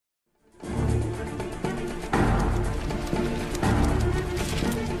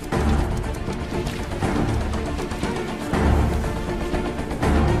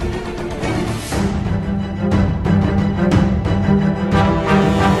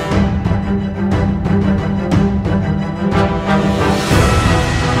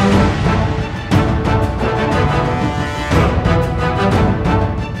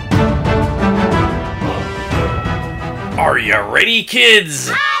Ready, kids?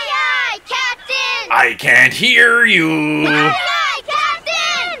 Aye, aye, Captain! I can't hear you. Aye, aye,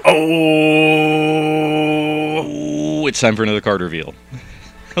 Captain! Oh, it's time for another card reveal.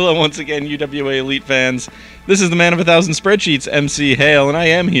 Hello once again, UWA Elite fans. This is the man of 1,000 spreadsheets, MC Hale, and I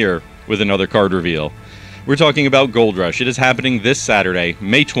am here with another card reveal. We're talking about Gold Rush. It is happening this Saturday,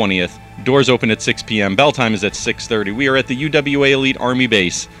 May 20th. Doors open at 6 p.m. Bell time is at 6:30. We are at the UWA Elite Army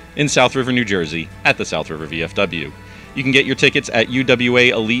Base in South River, New Jersey, at the South River VFW. You can get your tickets at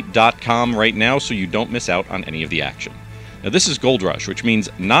uwaelite.com right now so you don't miss out on any of the action. Now, this is Gold Rush, which means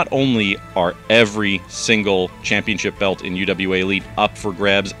not only are every single championship belt in UWA Elite up for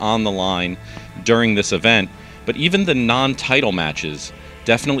grabs on the line during this event, but even the non-title matches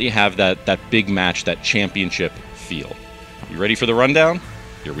definitely have that big match, that championship feel. You ready for the rundown?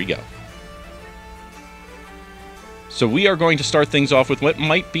 Here we go. So we are going to start things off with what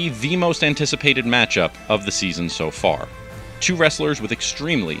might be the most anticipated matchup of the season so far. Two wrestlers with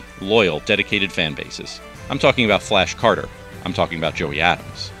extremely loyal, dedicated fan bases. I'm talking about Flash Carter. I'm talking about Joey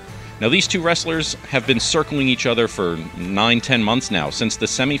Adams. Now, these two wrestlers have been circling each other for 9-10 months now, since the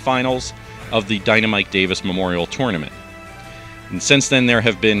semifinals of the Dynamite Davis Memorial Tournament. And since then, there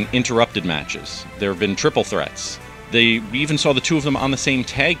have been interrupted matches. There have been triple threats. We even saw the two of them on the same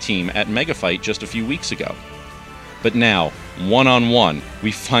tag team at Mega Fight just a few weeks ago. But now, one-on-one,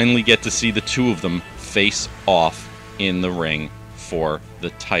 we finally get to see the two of them face off in the ring for the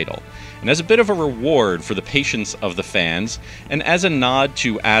title. And as a bit of a reward for the patience of the fans, and as a nod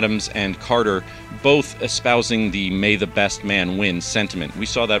to Adams and Carter both espousing the May the Best Man Win sentiment, we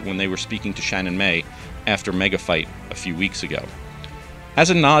saw that when they were speaking to Shannon May after Mega Fight a few weeks ago.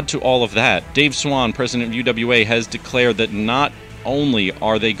 As a nod to all of that, Dave Swan, president of UWA, has declared that not only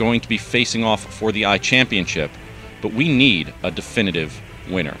are they going to be facing off for the I Championship, but we need a definitive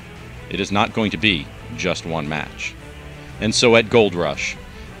winner. It is not going to be just one match. And so at Gold Rush,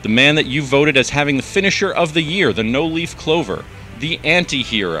 the man that you voted as having the finisher of the year, the no-leaf clover, the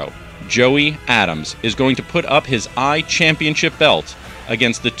anti-hero, Joey Adams, is going to put up his I Championship belt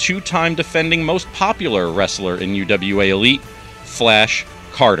against the two-time defending most popular wrestler in UWA Elite, Flash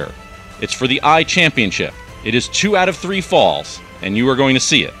Carter. It's for the I Championship. It is 2 out of 3 falls, and you are going to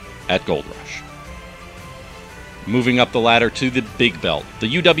see it at Gold Rush. Moving up the ladder to the big belt,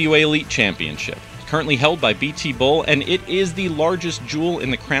 the UWA Elite Championship. It's currently held by BT Bull, and it is the largest jewel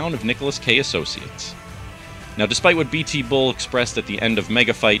in the crown of Nicholas K. Associates. Now, despite what BT Bull expressed at the end of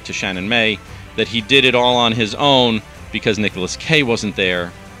Mega Fight to Shannon May, that he did it all on his own because Nicholas K. wasn't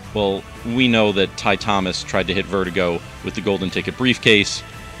there, well, we know that Ty Thomas tried to hit Vertigo with the Golden Ticket briefcase.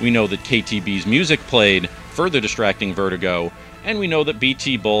 We know that KTB's music played, further distracting Vertigo, and we know that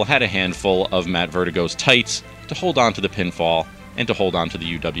BT Bull had a handful of Matt Vertigo's tights to hold on to the pinfall and to hold on to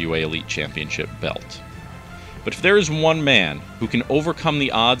the UWA Elite Championship belt. But if there is one man who can overcome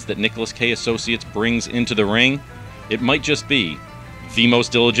the odds that Nicholas K. Associates brings into the ring, it might just be the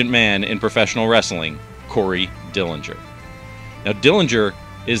most diligent man in professional wrestling, Corey Dillinger. Now, Dillinger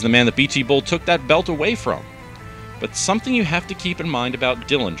is the man that BT Bull took that belt away from. But something you have to keep in mind about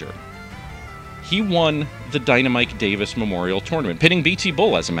Dillinger: he won the Dynamite Davis Memorial Tournament, pitting BT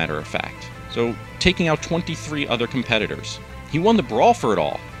Bull, as a matter of fact. So, taking out 23 other competitors. He won the Brawl for it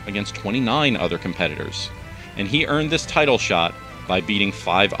all against 29 other competitors. And he earned this title shot by beating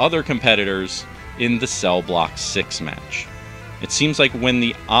 5 other competitors in the Cell Block 6 match. It seems like when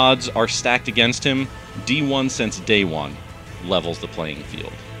the odds are stacked against him, D1 since day one levels the playing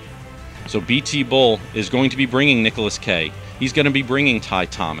field. So BT Bull is going to be bringing Nicholas K. He's going to be bringing Ty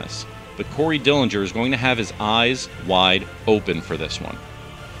Thomas. But Corey Dillinger is going to have his eyes wide open for this one.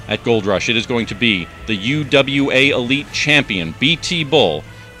 At Gold Rush, it is going to be the UWA Elite Champion, BT Bull,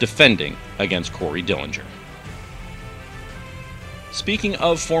 defending against Corey Dillinger. Speaking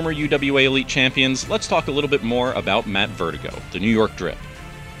of former UWA Elite champions, let's talk a little bit more about Matt Vertigo, the New York Drip.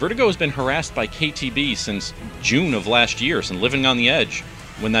 Vertigo has been harassed by KTB since June of last year, since living on the edge,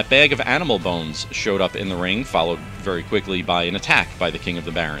 when that bag of animal bones showed up in the ring, followed very quickly by an attack by the King of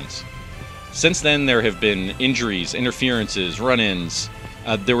the Barons. Since then, there have been injuries, interferences, run-ins.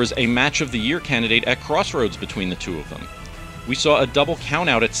 There was a Match of the Year candidate at Crossroads between the two of them. We saw a double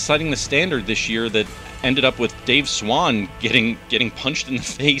countout at Setting the Standard this year that ended up with Dave Swan getting punched in the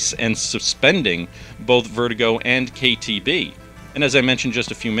face and suspending both Vertigo and KTB. And as I mentioned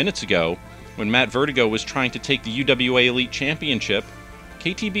just a few minutes ago, when Matt Vertigo was trying to take the UWA Elite Championship,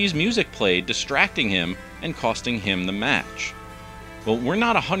 KTB's music played, distracting him and costing him the match. Well, we're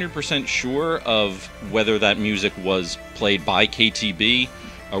not 100% sure of whether that music was played by KTB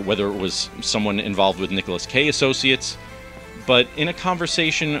or whether it was someone involved with Nicholas K. Associates, but in a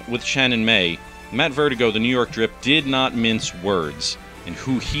conversation with Shannon May, Matt Vertigo, the New York Drip, did not mince words in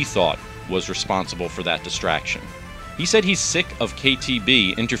who he thought was responsible for that distraction. He said he's sick of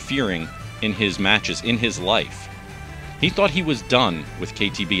KTB interfering in his matches in his life. He thought he was done with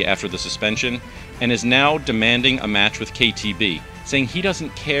KTB after the suspension and is now demanding a match with KTB, saying he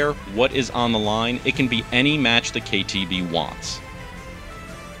doesn't care what is on the line, it can be any match that KTB wants.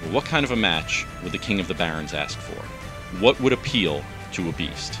 Well, what kind of a match would the King of the Barons ask for? What would appeal to a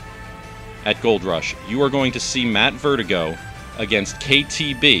beast? At Gold Rush, you are going to see Matt Vertigo against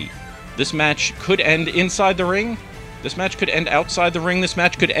KTB. This match could end inside the ring. This match could end outside the ring. This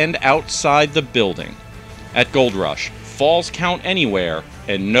match could end outside the building. At Gold Rush, falls count anywhere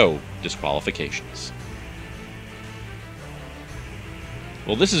and no disqualifications.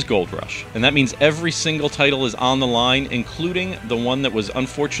 Well, this is Gold Rush, and that means every single title is on the line, including the one that was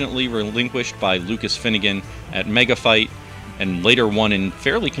unfortunately relinquished by Lucas Finnegan at Mega Fight, and later won in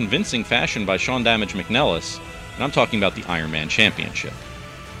fairly convincing fashion by Sean Damage McNellis, and I'm talking about the Iron Man Championship.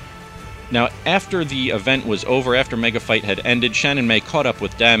 Now, after the event was over, after Mega Fight had ended, Shannon May caught up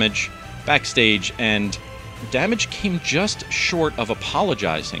with Damage backstage, and Damage came just short of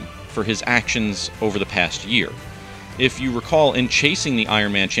apologizing for his actions over the past year. If you recall, in chasing the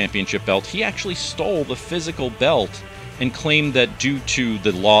Iron Man Championship belt, he actually stole the physical belt and claimed that due to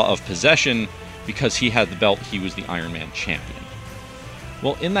the law of possession, because he had the belt, he was the Iron Man Champion.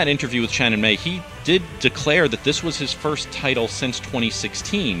 Well, in that interview with Shannon May, he did declare that this was his first title since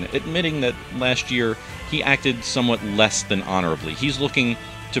 2016, admitting that last year he acted somewhat less than honorably. He's looking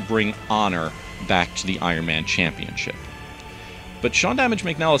to bring honor back to the Iron Man Championship. But Sean Damage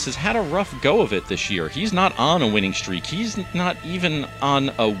McNellis has had a rough go of it this year. He's not on a winning streak. He's not even on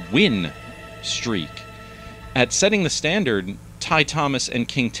a win streak. At Setting the Standard, Ty Thomas and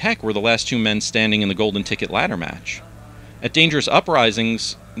King Tech were the last two men standing in the Golden Ticket ladder match. At Dangerous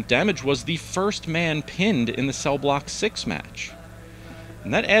Uprisings, Damage was the first man pinned in the Cell Block 6 match.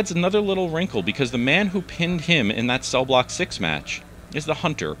 And that adds another little wrinkle, because the man who pinned him in that Cell Block 6 match is the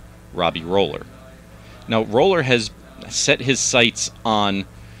Hunter, Robbie Roller. Now, Roller has set his sights on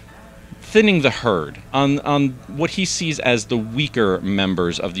thinning the herd, on what he sees as the weaker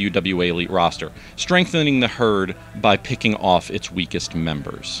members of the UWA Elite roster, strengthening the herd by picking off its weakest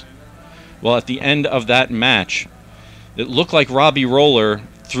members. Well, at the end of that match, it looked like Robbie Roller,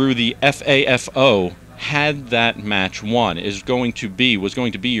 through the FAFO, had that match won, was going to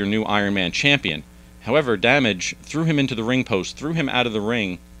be your new Iron Man champion. However, Damage threw him into the ring post, threw him out of the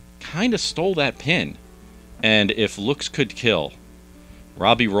ring, kind of stole that pin. And if looks could kill,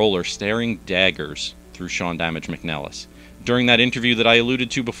 Robbie Roller staring daggers through Sean Damage McNellis. During that interview that I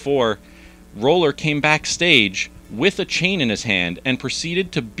alluded to before, Roller came backstage with a chain in his hand and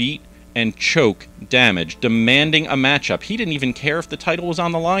proceeded to beat and choke Damage, demanding a matchup. He didn't even care if the title was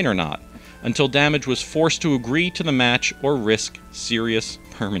on the line or not, until Damage was forced to agree to the match or risk serious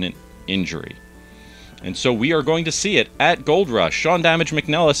permanent injury. And so we are going to see it at Gold Rush. Sean Damage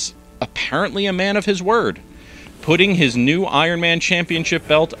McNellis, apparently a man of his word, putting his new Iron Man Championship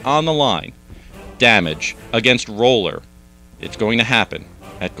belt on the line. Damage against Roller. It's going to happen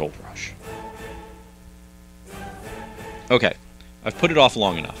at Gold Rush. Okay, I've put it off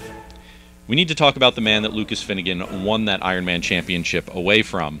long enough. We need to talk about the man that Lucas Finnegan won that Iron Man Championship away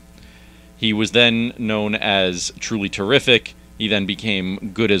from. He was then known as Truly Terrific. He then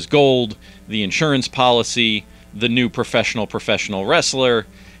became Good as Gold, the insurance policy, the new professional wrestler.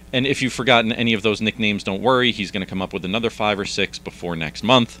 And if you've forgotten any of those nicknames, don't worry. He's going to come up with another 5 or 6 before next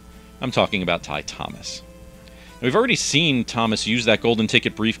month. I'm talking about Ty Thomas. Now, we've already seen Thomas use that golden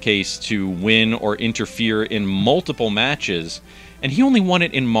ticket briefcase to win or interfere in multiple matches, and he only won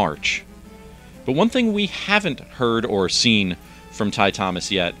it in March. But one thing we haven't heard or seen from Ty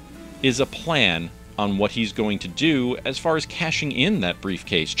Thomas yet is a plan on what he's going to do as far as cashing in that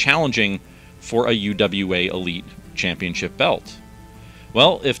briefcase, challenging for a UWA Elite Championship belt.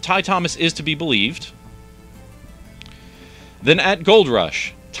 Well, if Ty Thomas is to be believed, then at Gold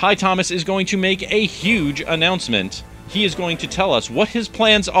Rush, Ty Thomas is going to make a huge announcement. He is going to tell us what his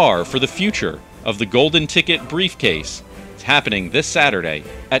plans are for the future of the Golden Ticket briefcase. It's happening this Saturday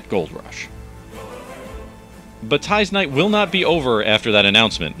at Gold Rush. But Ty's night will not be over after that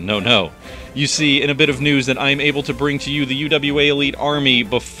announcement. No. You see, in a bit of news that I'm able to bring to you, the UWA Elite Army,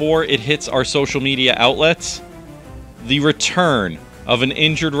 before it hits our social media outlets, the return of an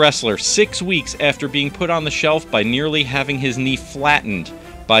injured wrestler 6 weeks after being put on the shelf by nearly having his knee flattened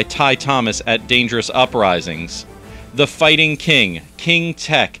by Ty Thomas at Dangerous Uprisings. The Fighting King, King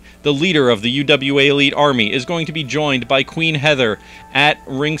Tech, the leader of the UWA Elite Army, is going to be joined by Queen Heather at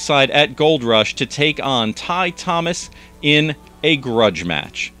ringside at Gold Rush to take on Ty Thomas in a grudge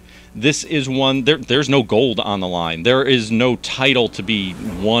match. This is one, there's no gold on the line. There is no title to be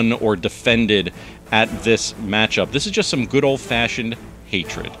won or defended at this matchup. This is just some good old-fashioned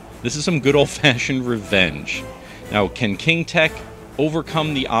hatred. This is some good old-fashioned revenge. Now, can King Tech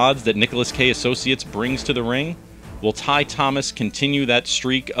overcome the odds that Nicholas K. Associates brings to the ring? Will Ty Thomas continue that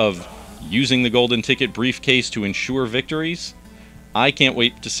streak of using the golden ticket briefcase to ensure victories? I can't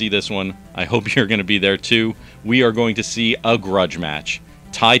wait to see this one. I hope you're going to be there too. We are going to see a grudge match.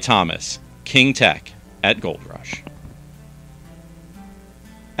 Ty Thomas, King Tech at Gold Rush.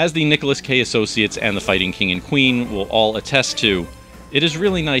 As the Nicholas K. Associates and the Fighting King and Queen will all attest to, it is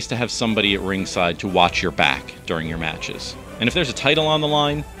really nice to have somebody at ringside to watch your back during your matches. And if there's a title on the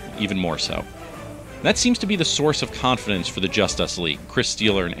line, even more so. That seems to be the source of confidence for the Just Us League, Chris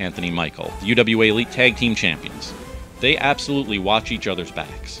Steeler and Anthony Michael, the UWA Elite Tag Team Champions. They absolutely watch each other's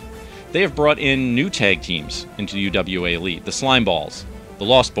backs. They have brought in new tag teams into the UWA Elite, the Slime Balls, the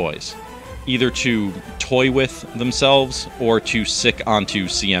Lost Boys, either to toy with themselves or to sick onto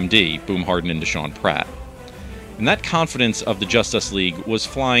CMD, Boom Harden and Deshaun Pratt. And that confidence of the Just Us League was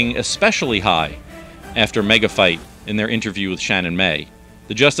flying especially high after Mega Fight in their interview with Shannon May.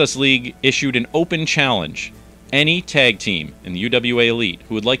 The Just Us League issued an open challenge. Any tag team in the UWA Elite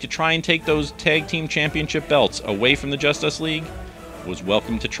who would like to try and take those tag team championship belts away from the Just Us League was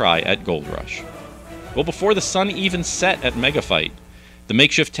welcome to try at Gold Rush. Well, before the sun even set at Mega Fight, the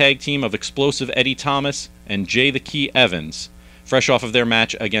makeshift tag team of Explosive Eddie Thomas and Jay the Key Evans, fresh off of their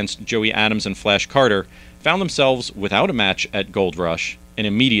match against Joey Adams and Flash Carter, found themselves without a match at Gold Rush and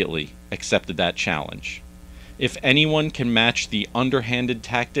immediately accepted that challenge. If anyone can match the underhanded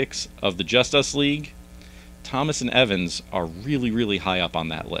tactics of the Just Us League, Thomas and Evans are really, really high up on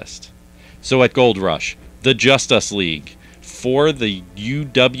that list. So at Gold Rush, the Just Us League for the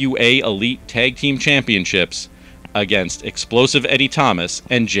UWA Elite Tag Team Championships against Explosive Eddie Thomas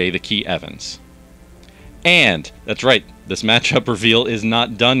and Jay the Key Evans. And, that's right, this matchup reveal is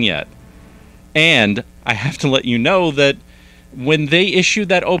not done yet. And I have to let you know that when they issued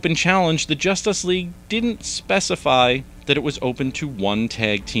that open challenge, the Just Us League didn't specify that it was open to one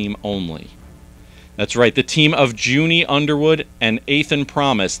tag team only. That's right, the team of Junie Underwood and Ethan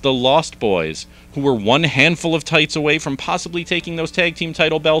Promise, the Lost Boys, who were one handful of tights away from possibly taking those tag team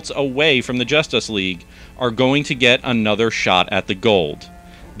title belts away from the Just Us League, are going to get another shot at the gold.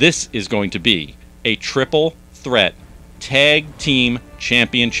 This is going to be a triple threat tag team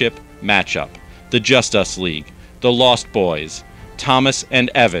championship matchup. The Just Us League, the Lost Boys, Thomas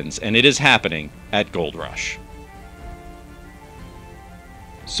and Evans, and it is happening at Gold Rush.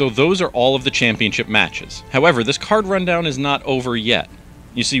 So those are all of the championship matches. However, this card rundown is not over yet.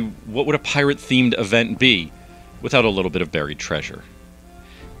 You see, what would a pirate-themed event be without a little bit of buried treasure?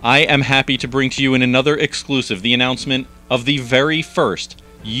 I am happy to bring to you in another exclusive the announcement of the very first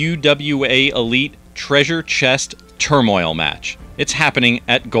UWA Elite Treasure Chest Turmoil match. It's happening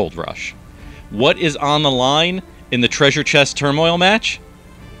at Gold Rush. What is on the line in the Treasure Chest Turmoil match?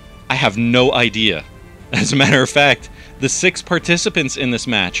 I have no idea. As a matter of fact, the 6 participants in this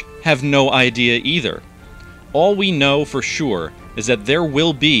match have no idea either. All we know for sure is that there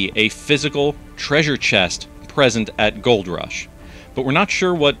will be a physical treasure chest present at Gold Rush. But we're not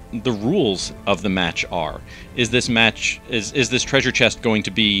sure what the rules of the match are. Is this treasure chest going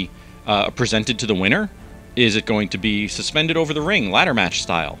to be presented to the winner? Is it going to be suspended over the ring, ladder match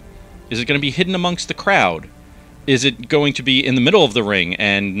style? Is it going to be hidden amongst the crowd? Is it going to be in the middle of the ring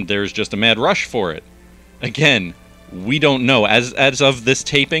and there's just a mad rush for it? Again, we don't know. As of this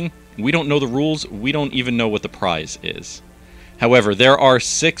taping, we don't know the rules. We don't even know what the prize is. However, there are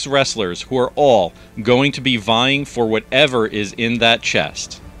 6 wrestlers who are all going to be vying for whatever is in that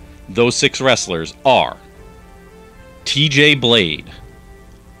chest. Those 6 wrestlers are TJ Blade,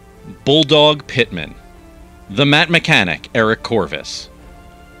 Bulldog Pittman, The Matt Mechanic Eric Corvus,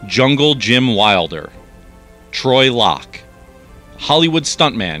 Jungle Jim Wilder, Troy Locke, Hollywood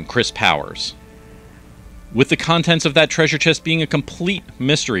Stuntman Chris Powers. With the contents of that treasure chest being a complete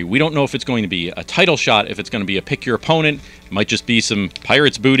mystery, we don't know if it's going to be a title shot, if it's going to be a pick your opponent, it might just be some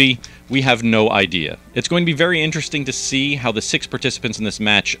Pirates booty. We have no idea. It's going to be very interesting to see how the 6 participants in this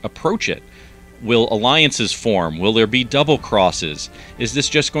match approach it. Will alliances form? Will there be double crosses? Is this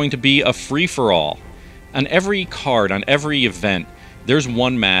just going to be a free-for-all? On every card, on every event, there's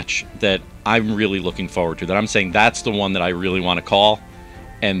one match that I'm really looking forward to, that I'm saying that's the one that I really want to call,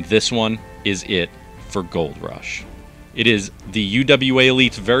 and this one is it for Gold Rush. It is the UWA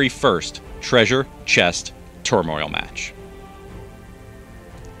Elite's very first Treasure Chest Turmoil match.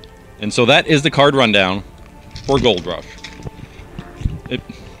 And so that is the card rundown for Gold Rush. That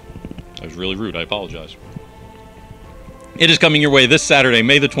was really rude, I apologize. It is coming your way this Saturday,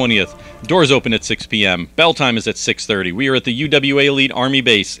 May the 20th. Doors open at 6 p.m. Bell time is at 6:30. We are at the UWA Elite Army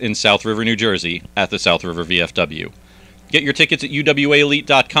Base in South River, New Jersey, at the South River VFW. Get your tickets at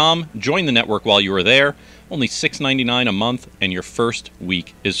UWAElite.com. Join the network while you are there. Only $6.99 a month, and your first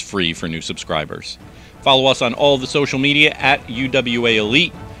week is free for new subscribers. Follow us on all the social media at UWA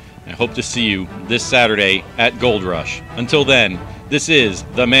Elite. I hope to see you this Saturday at Gold Rush. Until then, this is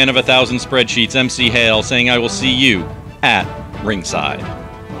the man of 1,000 spreadsheets, MC Hale, saying I will see you at ringside.